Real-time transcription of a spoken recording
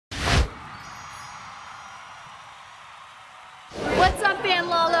Fan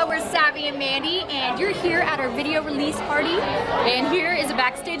Lala, we're Savvy and Mandy, and you're here at our video release party, and here is a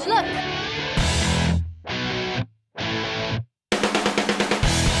backstage look.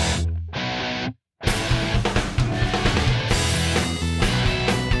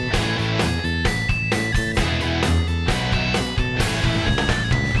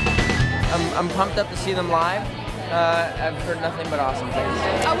 I'm pumped up to see them live. I've heard nothing but awesome things.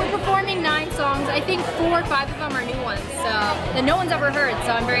 We're performing 9 songs. I think 4 or 5 of them are new ones, so that no one's ever heard,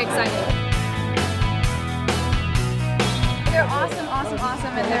 so I'm very excited. They're awesome,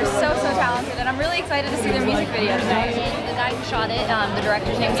 and they're so talented, and I'm really excited to see their music video tonight. The guy who shot it, the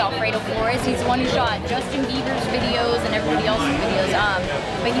director's name is Alfredo Flores. He's the one who shot Justin Bieber's videos and everybody else's videos.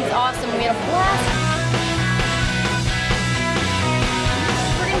 But he's awesome. We had a blast.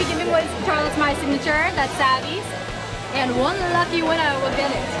 Charlotte's my signature, that's Savvy's, and one lucky winner will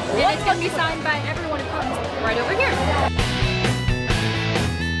get it. And it's going to be signed by everyone who comes right over here.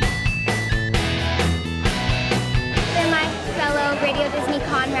 They're my fellow Radio Disney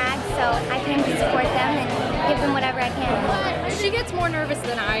Conrads, so I came to support them and give them whatever I can. She gets more nervous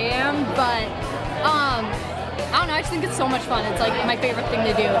than I am, but I don't know, I just think it's so much fun. It's like my favorite thing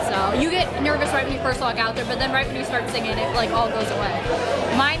to do. So you get nervous right when you first walk out there, but then right when you start singing, it like all goes away.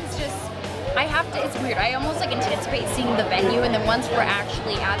 Mine's just, it's weird. I almost like anticipate seeing the venue, and then once we're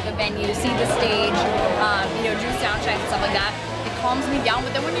actually at the venue, see the stage, you know, do sound check and stuff like that, it calms me down.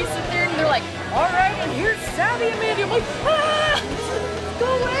 But then when you sit there and they're like, all right, and here's Savvy and Mandy, I'm like, ah, go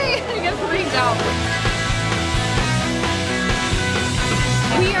away. I get freaked out.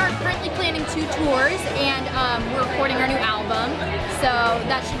 We are currently planning 2 tours, and we're recording our new album, so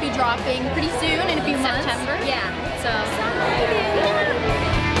that should be dropping pretty soon in a few months. September? Yeah, so.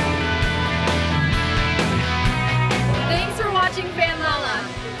 Thanks for watching Fan Lala.